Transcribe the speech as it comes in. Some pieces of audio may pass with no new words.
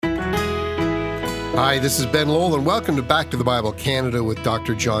Hi, this is Ben Lowell, and welcome to Back to the Bible Canada with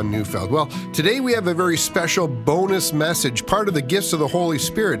Dr. John Neufeld. Well, today we have a very special bonus message, part of the gifts of the Holy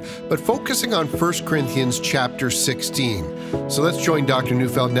Spirit, but focusing on 1 Corinthians chapter 16. So let's join Dr.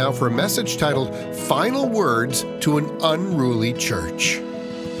 Neufeld now for a message titled, Final Words to an Unruly Church.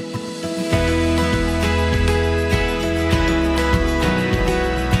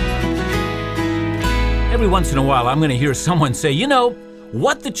 Every once in a while, I'm going to hear someone say,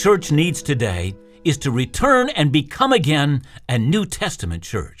 what the church needs today is to return and become again a New Testament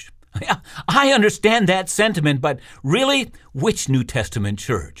church. I understand that sentiment, but really, which New Testament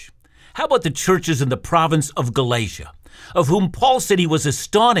church? How about the churches in the province of Galatia, of whom Paul said he was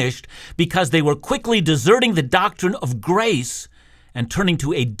astonished because they were quickly deserting the doctrine of grace and turning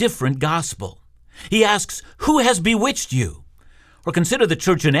to a different gospel? He asks, who has bewitched you? Or consider the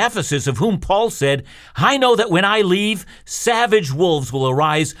church in Ephesus, of whom Paul said, I know that when I leave, savage wolves will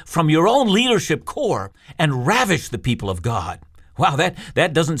arise from your own leadership corps and ravish the people of God. Wow,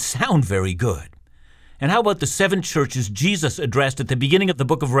 that doesn't sound very good. And how about the 7 churches Jesus addressed at the beginning of the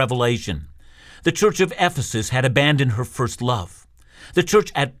book of Revelation? The church of Ephesus had abandoned her first love. The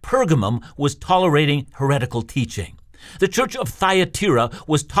church at Pergamum was tolerating heretical teaching. The church of Thyatira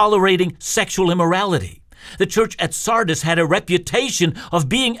was tolerating sexual immorality. The church at Sardis had a reputation of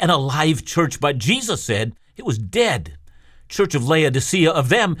being an alive church, but Jesus said it was dead. Church of Laodicea, of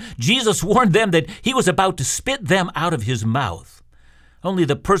them, Jesus warned them that he was about to spit them out of his mouth. Only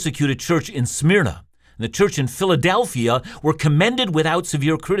the persecuted church in Smyrna and the church in Philadelphia were commended without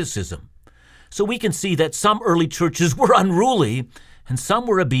severe criticism. So we can see that some early churches were unruly and some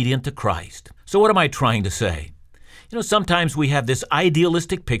were obedient to Christ. So what am I trying to say? Sometimes we have this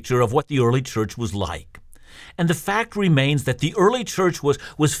idealistic picture of what the early church was like. And the fact remains that the early church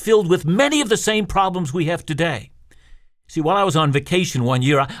was filled with many of the same problems we have today. See, while I was on vacation one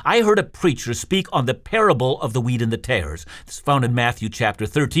year, I heard a preacher speak on the parable of the wheat and the tares. It's found in Matthew chapter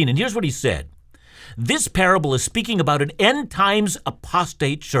 13, and here's what he said. This parable is speaking about an end times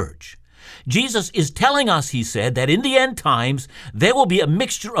apostate church. Jesus is telling us, he said, that in the end times, there will be a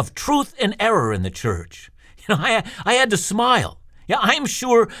mixture of truth and error in the church. I had to smile. Yeah, I'm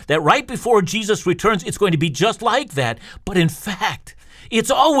sure that right before Jesus returns, it's going to be just like that. But in fact,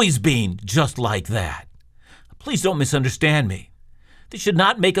 it's always been just like that. Please don't misunderstand me. This should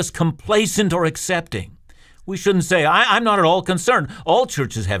not make us complacent or accepting. We shouldn't say, I'm not at all concerned. All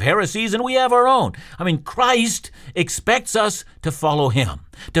churches have heresies and we have our own. Christ expects us to follow him.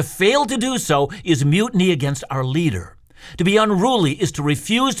 To fail to do so is mutiny against our leader. To be unruly is to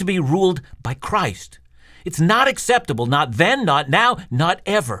refuse to be ruled by Christ. It's not acceptable, not then, not now, not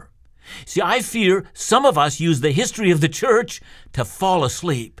ever. See, I fear some of us use the history of the church to fall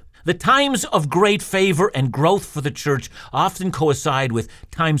asleep. The times of great favor and growth for the church often coincide with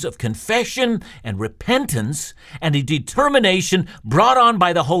times of confession and repentance and a determination brought on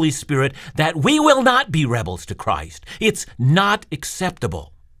by the Holy Spirit that we will not be rebels to Christ. It's not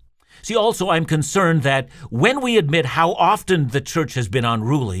acceptable. See, also, I'm concerned that when we admit how often the church has been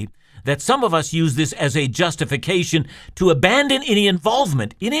unruly, that some of us use this as a justification to abandon any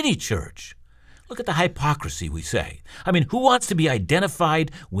involvement in any church. Look at the hypocrisy, we say. Who wants to be identified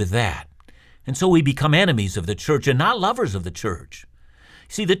with that? And so we become enemies of the church and not lovers of the church.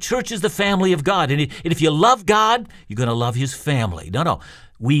 See, the church is the family of God, and if you love God, you're going to love his family. No.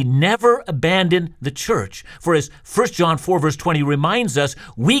 We never abandon the church. For as 1 John 4 verse 20 reminds us,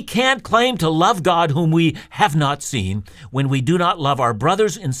 we can't claim to love God whom we have not seen when we do not love our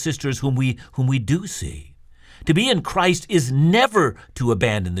brothers and sisters whom we do see. To be in Christ is never to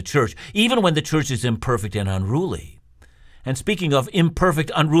abandon the church, even when the church is imperfect and unruly. And speaking of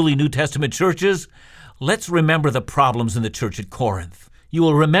imperfect, unruly New Testament churches, let's remember the problems in the church at Corinth. You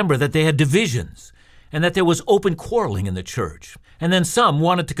will remember that they had divisions and that there was open quarreling in the church. And then some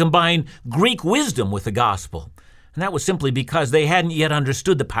wanted to combine Greek wisdom with the gospel. And that was simply because they hadn't yet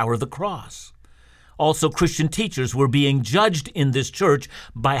understood the power of the cross. Also, Christian teachers were being judged in this church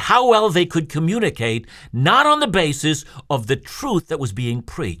by how well they could communicate, not on the basis of the truth that was being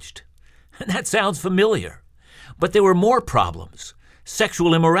preached. And that sounds familiar. But there were more problems.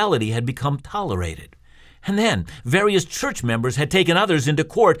 Sexual immorality had become tolerated. And then various church members had taken others into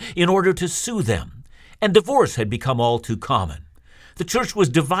court in order to sue them. And divorce had become all too common. The church was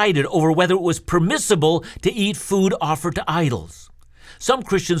divided over whether it was permissible to eat food offered to idols. Some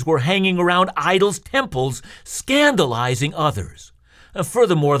Christians were hanging around idols' temples, scandalizing others.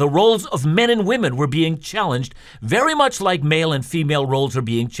 Furthermore, the roles of men and women were being challenged, very much like male and female roles are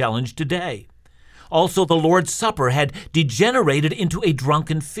being challenged today. Also, the Lord's Supper had degenerated into a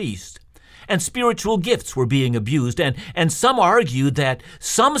drunken feast. And spiritual gifts were being abused, and some argued that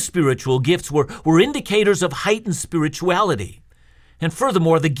some spiritual gifts were indicators of heightened spirituality. And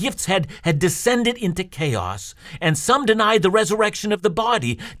furthermore, the gifts had descended into chaos, and some denied the resurrection of the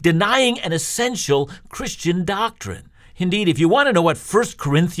body, denying an essential Christian doctrine. Indeed, if you want to know what 1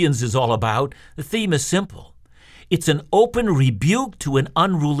 Corinthians is all about, the theme is simple. It's an open rebuke to an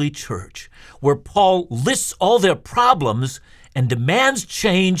unruly church, where Paul lists all their problems and demands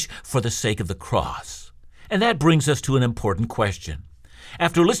change for the sake of the cross. And that brings us to an important question.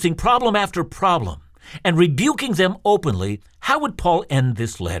 After listing problem after problem and rebuking them openly, how would Paul end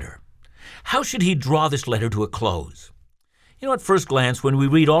this letter? How should he draw this letter to a close? You know, at first glance, when we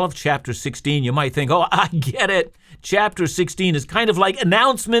read all of chapter 16, you might think, oh, I get it. Chapter 16 is kind of like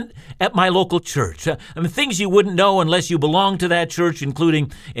announcement at my local church. Things you wouldn't know unless you belong to that church,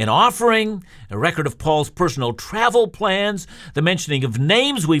 including an offering, a record of Paul's personal travel plans, the mentioning of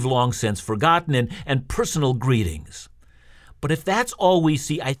names we've long since forgotten, and personal greetings. But if that's all we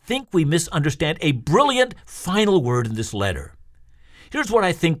see, I think we misunderstand a brilliant final word in this letter. Here's what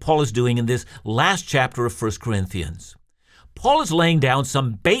I think Paul is doing in this last chapter of 1 Corinthians. Paul is laying down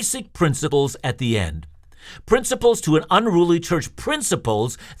some basic principles at the end. Principles to an unruly church,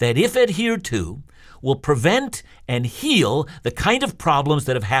 principles that, if adhered to, will prevent and heal the kind of problems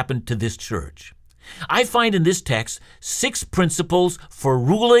that have happened to this church. I find in this text 6 principles for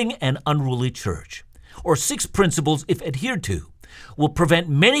ruling an unruly church, or 6 principles, if adhered to, will prevent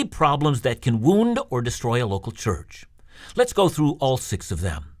many problems that can wound or destroy a local church. Let's go through all 6 of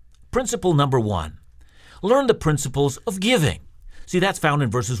them. Principle number 1. Learn the principles of giving. See, that's found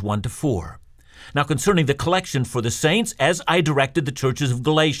in verses 1 to 4. Now, concerning the collection for the saints, as I directed the churches of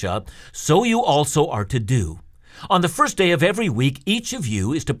Galatia, so you also are to do. On the first day of every week, each of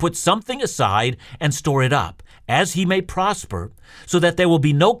you is to put something aside and store it up, as he may prosper, so that there will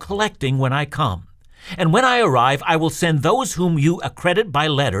be no collecting when I come. And when I arrive, I will send those whom you accredit by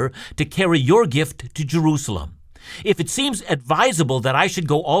letter to carry your gift to Jerusalem. If it seems advisable that I should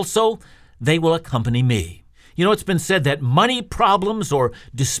go also, they will accompany me. You know, it's been said that money problems or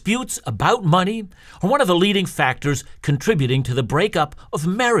disputes about money are one of the leading factors contributing to the breakup of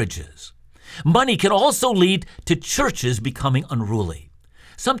marriages. Money can also lead to churches becoming unruly.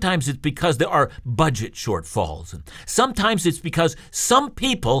 Sometimes it's because there are budget shortfalls, and sometimes it's because some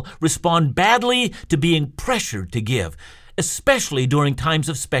people respond badly to being pressured to give, especially during times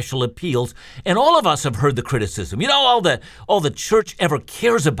of special appeals. And all of us have heard the criticism. You know, all the church ever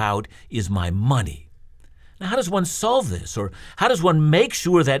cares about is my money. Now, how does one solve this? Or how does one make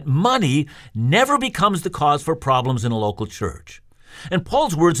sure that money never becomes the cause for problems in a local church? And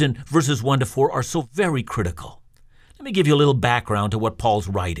Paul's words in verses 1 to 4 are so very critical. Let me give you a little background to what Paul's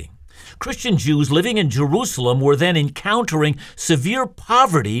writing. Christian Jews living in Jerusalem were then encountering severe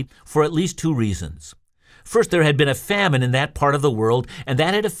poverty for at least 2 reasons. First, there had been a famine in that part of the world, and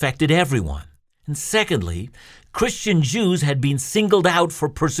that had affected everyone. And secondly, Christian Jews had been singled out for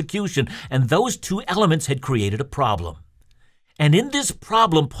persecution, and those 2 elements had created a problem. And in this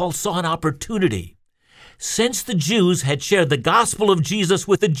problem, Paul saw an opportunity. Since the Jews had shared the gospel of Jesus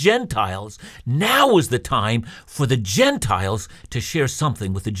with the Gentiles, now was the time for the Gentiles to share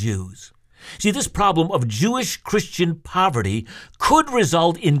something with the Jews. See, this problem of Jewish Christian poverty could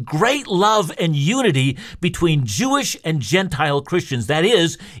result in great love and unity between Jewish and Gentile Christians, that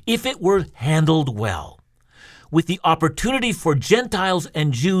is, if it were handled well. With the opportunity for Gentiles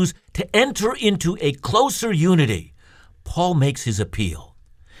and Jews to enter into a closer unity, Paul makes his appeal.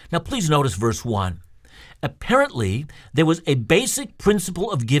 Now, please notice verse 1. Apparently, there was a basic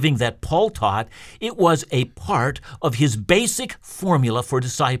principle of giving that Paul taught. It was a part of his basic formula for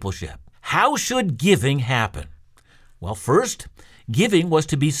discipleship. How should giving happen? Well, first, giving was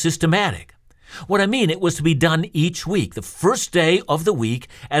to be systematic. What I mean, it was to be done each week, the first day of the week,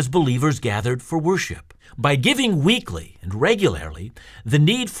 as believers gathered for worship. By giving weekly and regularly, the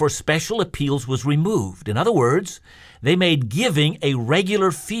need for special appeals was removed. In other words, they made giving a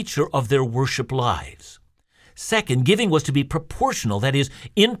regular feature of their worship lives. Second, giving was to be proportional, that is,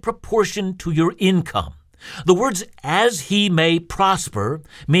 in proportion to your income. The words, as he may prosper,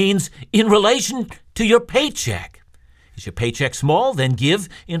 means in relation to your paycheck. Is your paycheck small? Then give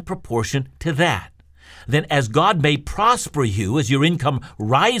in proportion to that. Then as God may prosper you, as your income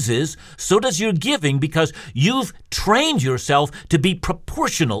rises, so does your giving, because you've trained yourself to be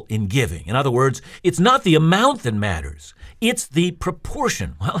proportional in giving. In other words, it's not the amount that matters. It's the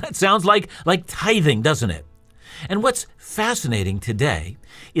proportion. Well, that sounds like tithing, doesn't it? And what's fascinating today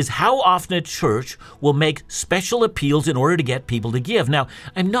is how often a church will make special appeals in order to get people to give. Now,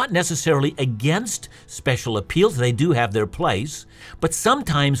 I'm not necessarily against special appeals. They do have their place. But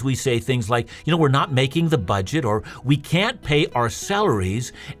sometimes we say things like, we're not making the budget, or we can't pay our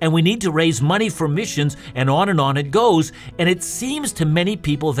salaries, and we need to raise money for missions, and on it goes. And it seems to many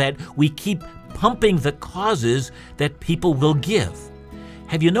people that we keep pumping the causes that people will give.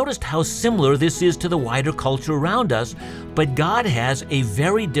 Have you noticed how similar this is to the wider culture around us? But God has a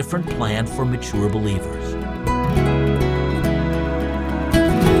very different plan for mature believers.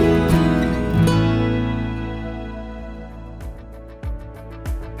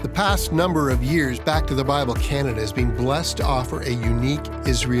 The past number of years, Back to the Bible Canada has been blessed to offer a unique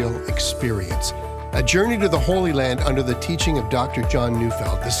Israel experience. A journey to the Holy Land under the teaching of Dr. John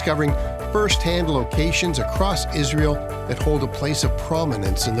Neufeld, discovering first-hand locations across Israel that hold a place of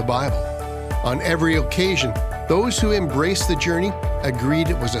prominence in the Bible. On every occasion, those who embraced the journey agreed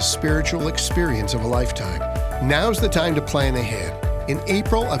it was a spiritual experience of a lifetime. Now's the time to plan ahead. In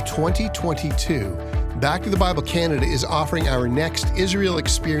April of 2022, Back to the Bible Canada is offering our next Israel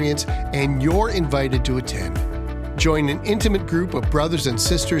experience, and you're invited to attend. Join an intimate group of brothers and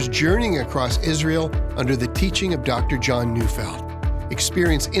sisters journeying across Israel under the teaching of Dr. John Neufeld.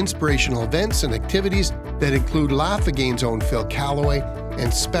 Experience inspirational events and activities that include Laugh Again's own Phil Callaway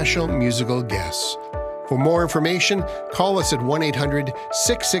and special musical guests. For more information, call us at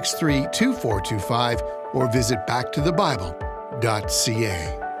 1-800-663-2425 or visit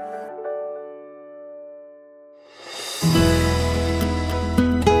backtothebible.ca.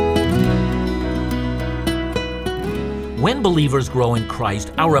 When believers grow in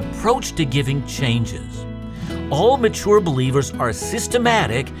Christ, our approach to giving changes. All mature believers are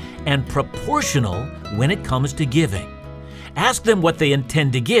systematic and proportional when it comes to giving. Ask them what they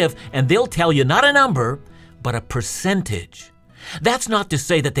intend to give, and they'll tell you not a number, but a percentage. That's not to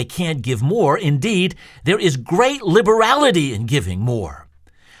say that they can't give more. Indeed, there is great liberality in giving more.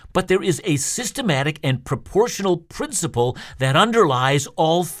 But there is a systematic and proportional principle that underlies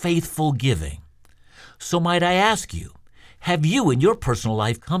all faithful giving. So might I ask you, have you in your personal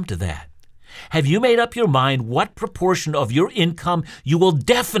life come to that? Have you made up your mind what proportion of your income you will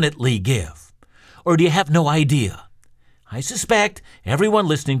definitely give? Or do you have no idea? I suspect everyone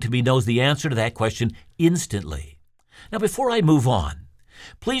listening to me knows the answer to that question instantly. Now, before I move on,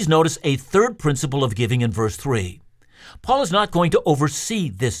 please notice a third principle of giving in verse 3. Paul is not going to oversee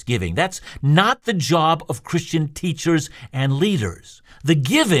this giving. That's not the job of Christian teachers and leaders. The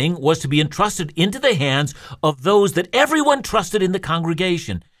giving was to be entrusted into the hands of those that everyone trusted in the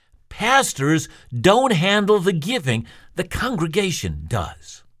congregation. Pastors don't handle the giving. The congregation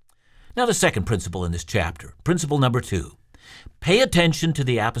does. Now, the second principle in this chapter, principle number 2, pay attention to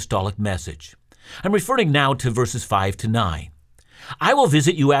the apostolic message. I'm referring now to verses 5 to 9. I will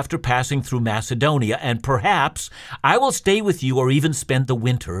visit you after passing through Macedonia, and perhaps I will stay with you or even spend the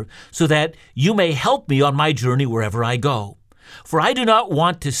winter, so that you may help me on my journey wherever I go. For I do not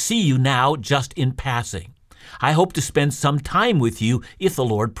want to see you now just in passing. I hope to spend some time with you if the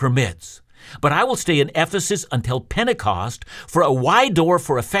Lord permits. But I will stay in Ephesus until Pentecost, for a wide door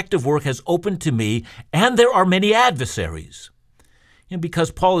for effective work has opened to me, and there are many adversaries. And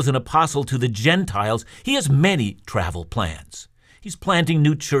because Paul is an apostle to the Gentiles, he has many travel plans. He's planting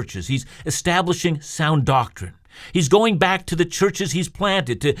new churches. He's establishing sound doctrine. He's going back to the churches he's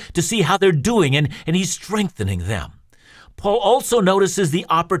planted to see how they're doing, and he's strengthening them. Paul also notices the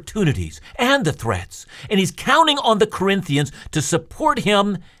opportunities and the threats, and he's counting on the Corinthians to support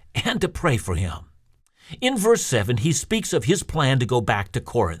him and to pray for him. In verse 7, he speaks of his plan to go back to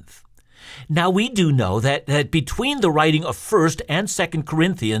Corinth. Now, we do know that between the writing of 1st and 2nd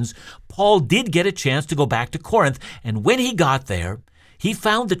Corinthians, Paul did get a chance to go back to Corinth, and when he got there, he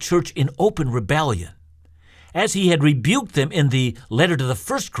found the church in open rebellion. As he had rebuked them in the letter to the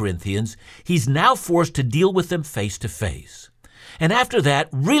 1st Corinthians, he's now forced to deal with them face to face. And after that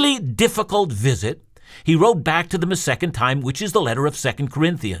really difficult visit, he wrote back to them a second time, which is the letter of 2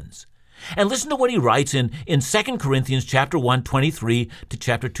 Corinthians. And listen to what he writes in 2 Corinthians chapter 1, 23 to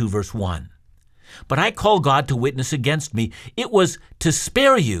chapter 2, verse 1. But I call God to witness against me. It was to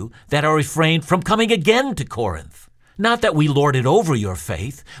spare you that I refrained from coming again to Corinth. Not that we lord it over your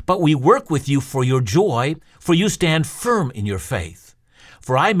faith, but we work with you for your joy, for you stand firm in your faith.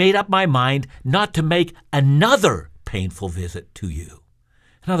 For I made up my mind not to make another painful visit to you.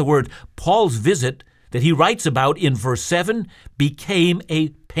 In other words, Paul's visit that he writes about in verse 7 became a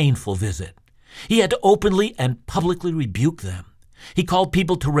painful visit. He had to openly and publicly rebuke them. He called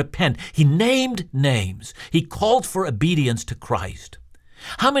people to repent. He named names. He called for obedience to Christ.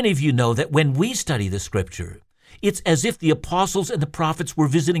 How many of you know that when we study the Scripture, It's as if the apostles and the prophets were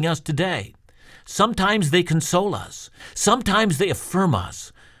visiting us today. Sometimes they console us. Sometimes they affirm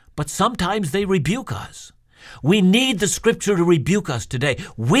us. But sometimes they rebuke us. We need the Scripture to rebuke us today.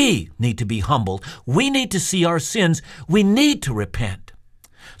 We need to be humbled. We need to see our sins. We need to repent.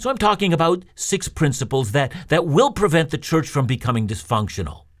 So I'm talking about 6 principles that will prevent the church from becoming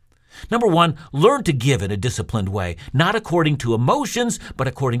dysfunctional. Number 1, learn to give in a disciplined way, not according to emotions, but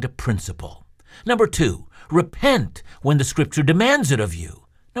according to principle. Number 2, repent when the Scripture demands it of you.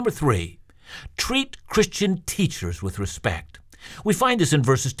 Number 3, treat Christian teachers with respect. We find this in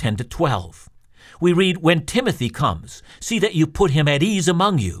verses 10 to 12. We read, "When Timothy comes, see that you put him at ease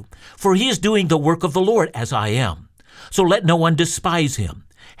among you, for he is doing the work of the Lord as I am. So let no one despise him.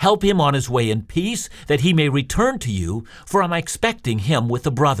 Help him on his way in peace, that he may return to you, for I'm expecting him with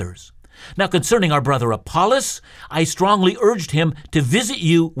the brothers. Now concerning our brother Apollos, I strongly urged him to visit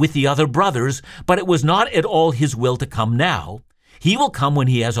you with the other brothers, but it was not at all his will to come now. He will come when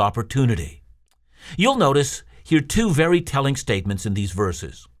he has opportunity." You'll notice here 2 very telling statements in these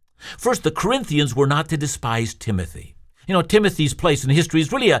verses. First, the Corinthians were not to despise Timothy. Timothy's place in history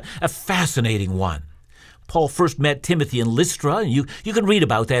is really a fascinating one. Paul first met Timothy in Lystra, and you can read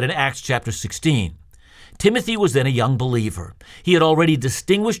about that in Acts chapter 16. Timothy was then a young believer. He had already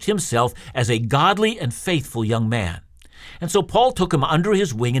distinguished himself as a godly and faithful young man. And so Paul took him under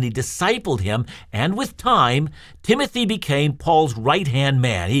his wing and he discipled him, and with time, Timothy became Paul's right-hand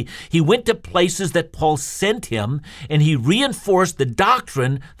man. He went to places that Paul sent him, and he reinforced the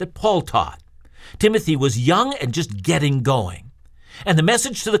doctrine that Paul taught. Timothy was young and just getting going. And the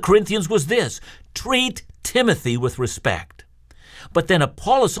message to the Corinthians was this: treat Timothy with respect. But then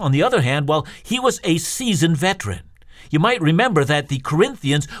Apollos, on the other hand, he was a seasoned veteran. You might remember that the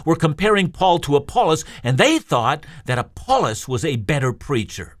Corinthians were comparing Paul to Apollos, and they thought that Apollos was a better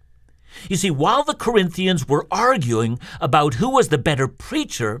preacher. You see, while the Corinthians were arguing about who was the better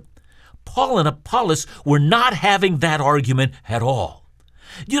preacher, Paul and Apollos were not having that argument at all.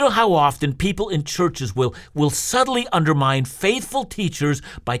 You know how often people in churches will subtly undermine faithful teachers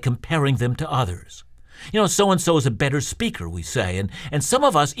by comparing them to others. So-and-so is a better speaker, we say, and some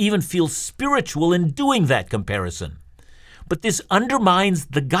of us even feel spiritual in doing that comparison. But this undermines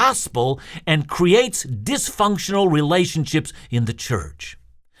the gospel and creates dysfunctional relationships in the church.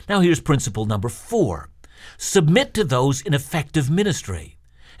 Now here's principle number 4. Submit to those in effective ministry.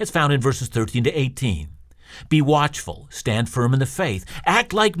 It's found in verses 13 to 18. Be watchful, stand firm in the faith,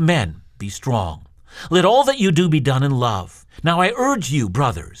 act like men, be strong. Let all that you do be done in love. Now I urge you,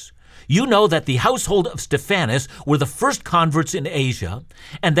 brothers, you know that the household of Stephanas were the first converts in Asia,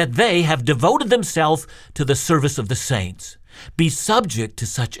 and that they have devoted themselves to the service of the saints. Be subject to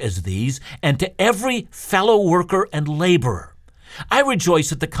such as these, and to every fellow worker and laborer. I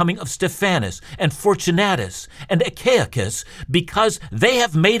rejoice at the coming of Stephanas and Fortunatus and Achaicus, because they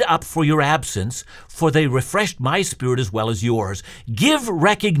have made up for your absence, for they refreshed my spirit as well as yours. Give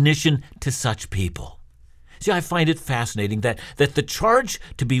recognition to such people. See, I find it fascinating that the charge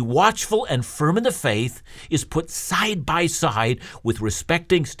to be watchful and firm in the faith is put side by side with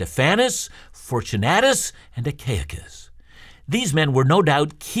respecting Stephanas, Fortunatus, and Achaicus. These men were no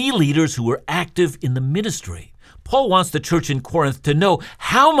doubt key leaders who were active in the ministry. Paul wants the church in Corinth to know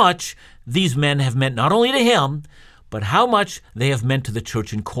how much these men have meant not only to him, but how much they have meant to the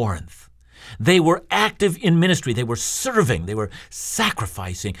church in Corinth. They were active in ministry. They were serving. They were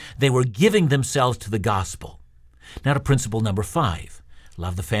sacrificing. They were giving themselves to the gospel. Now to principle number 5,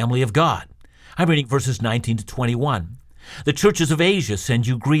 love the family of God. I'm reading verses 19 to 21. The churches of Asia send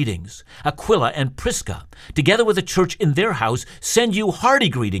you greetings. Aquila and Prisca, together with the church in their house, send you hearty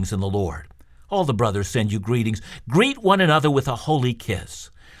greetings in the Lord. All the brothers send you greetings. Greet one another with a holy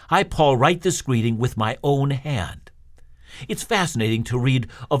kiss. I, Paul, write this greeting with my own hand. It's fascinating to read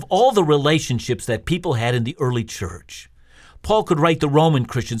of all the relationships that people had in the early church. Paul could write the Roman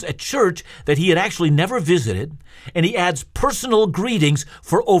Christians a church that he had actually never visited, and he adds personal greetings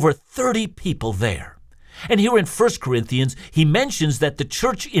for over 30 people there. And here in 1 Corinthians, he mentions that the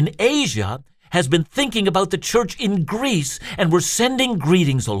church in Asia has been thinking about the church in Greece, and we're sending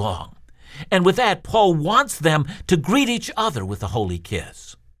greetings along. And with that, Paul wants them to greet each other with a holy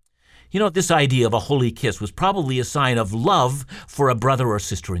kiss. This idea of a holy kiss was probably a sign of love for a brother or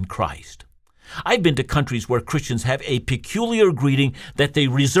sister in Christ. I've been to countries where Christians have a peculiar greeting that they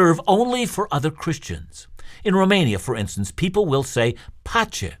reserve only for other Christians. In Romania, for instance, people will say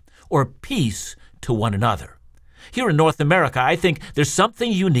pace, or peace, to one another. Here in North America, I think there's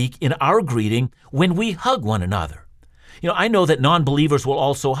something unique in our greeting when we hug one another. I know that non-believers will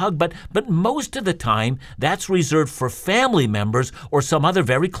also hug, but most of the time, that's reserved for family members or some other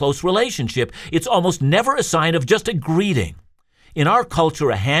very close relationship. It's almost never a sign of just a greeting. In our culture,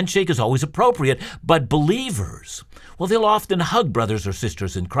 a handshake is always appropriate, but believers, well, they'll often hug brothers or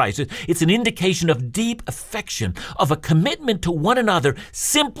sisters in Christ. It's an indication of deep affection, of a commitment to one another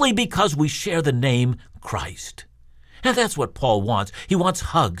simply because we share the name Christ. And that's what Paul wants. He wants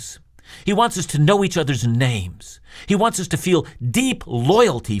hugs. He wants us to know each other's names. He wants us to feel deep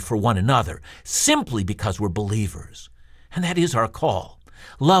loyalty for one another simply because we're believers. And that is our call.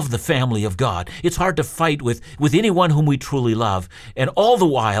 Love the family of God. It's hard to fight with anyone whom we truly love, and all the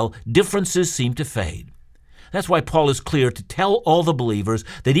while, differences seem to fade. That's why Paul is clear to tell all the believers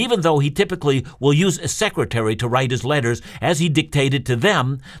that even though he typically will use a secretary to write his letters as he dictated to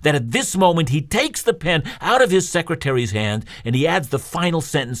them, that at this moment he takes the pen out of his secretary's hand and he adds the final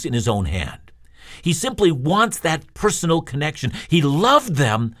sentence in his own hand. He simply wants that personal connection. He loved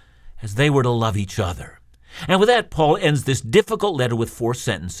them as they were to love each other. And with that, Paul ends this difficult letter with 4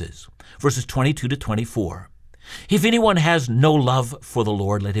 sentences, verses 22 to 24. If anyone has no love for the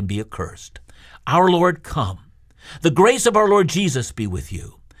Lord, let him be accursed. Our Lord, come. The grace of our Lord Jesus be with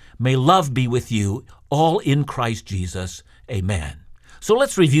you. May love be with you, all in Christ Jesus. Amen. So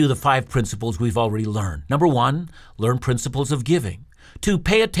let's review the 5 principles we've already learned. Number 1, learn principles of giving. 2,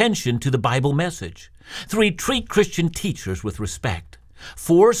 pay attention to the Bible message. 3, treat Christian teachers with respect.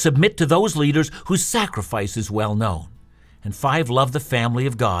 4, submit to those leaders whose sacrifice is well known. And 5, love the family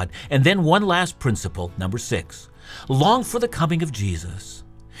of God. And then one last principle, number 6, long for the coming of Jesus.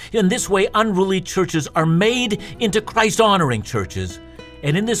 In this way, unruly churches are made into Christ-honoring churches.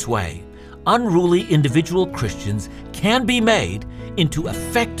 And in this way, unruly individual Christians can be made into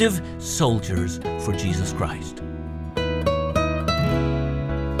effective soldiers for Jesus Christ.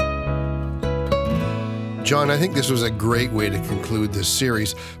 John, I think this was a great way to conclude this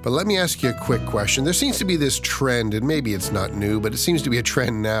series, but let me ask you a quick question. There seems to be this trend, and maybe it's not new, but it seems to be a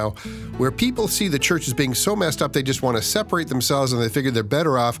trend now, where people see the church as being so messed up they just want to separate themselves and they figure they're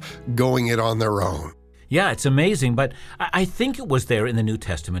better off going it on their own. Yeah, it's amazing, but I think it was there in the New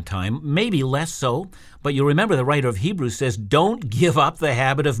Testament time, maybe less so, but you remember the writer of Hebrews says, don't give up the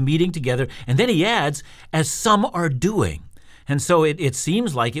habit of meeting together, and then he adds, as some are doing. And so it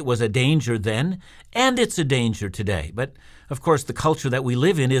seems like it was a danger then, and it's a danger today. But, of course, the culture that we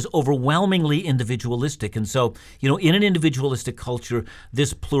live in is overwhelmingly individualistic. And so, in an individualistic culture,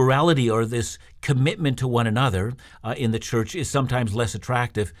 this plurality or this commitment to one another in the church is sometimes less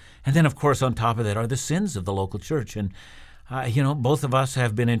attractive. And then, of course, on top of that are the sins of the local church. And, both of us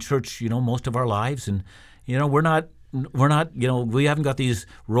have been in church, most of our lives. And, we haven't got these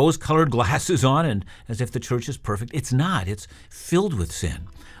rose-colored glasses on and as if the church is perfect. It's not. It's filled with sin.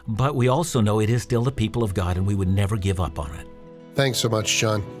 But we also know it is still the people of God, and we would never give up on it. Thanks so much,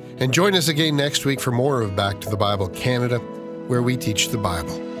 John. And join us again next week for more of Back to the Bible Canada, where we teach the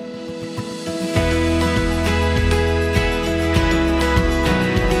Bible.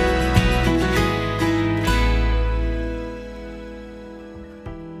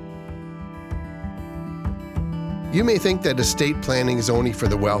 You may think that estate planning is only for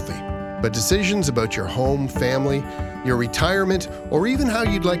the wealthy, but decisions about your home, family, your retirement, or even how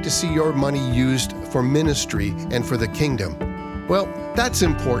you'd like to see your money used for ministry and for the kingdom, well, that's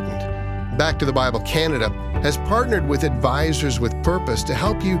important. Back to the Bible Canada has partnered with Advisors with Purpose to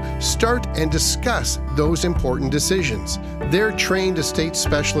help you start and discuss those important decisions. Their trained estate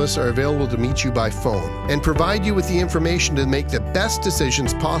specialists are available to meet you by phone and provide you with the information to make the best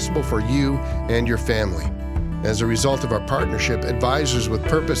decisions possible for you and your family. As a result of our partnership, Advisors with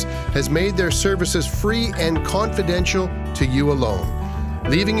Purpose has made their services free and confidential to you alone,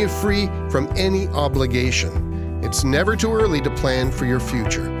 leaving you free from any obligation. It's never too early to plan for your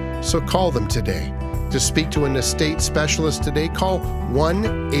future, so call them today. To speak to an estate specialist today, call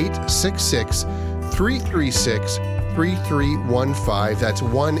 1-866-336-3315. That's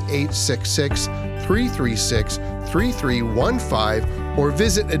 1-866-336-3315, or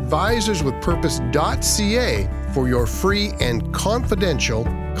visit advisorswithpurpose.ca for your free and confidential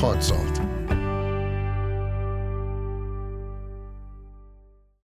consult.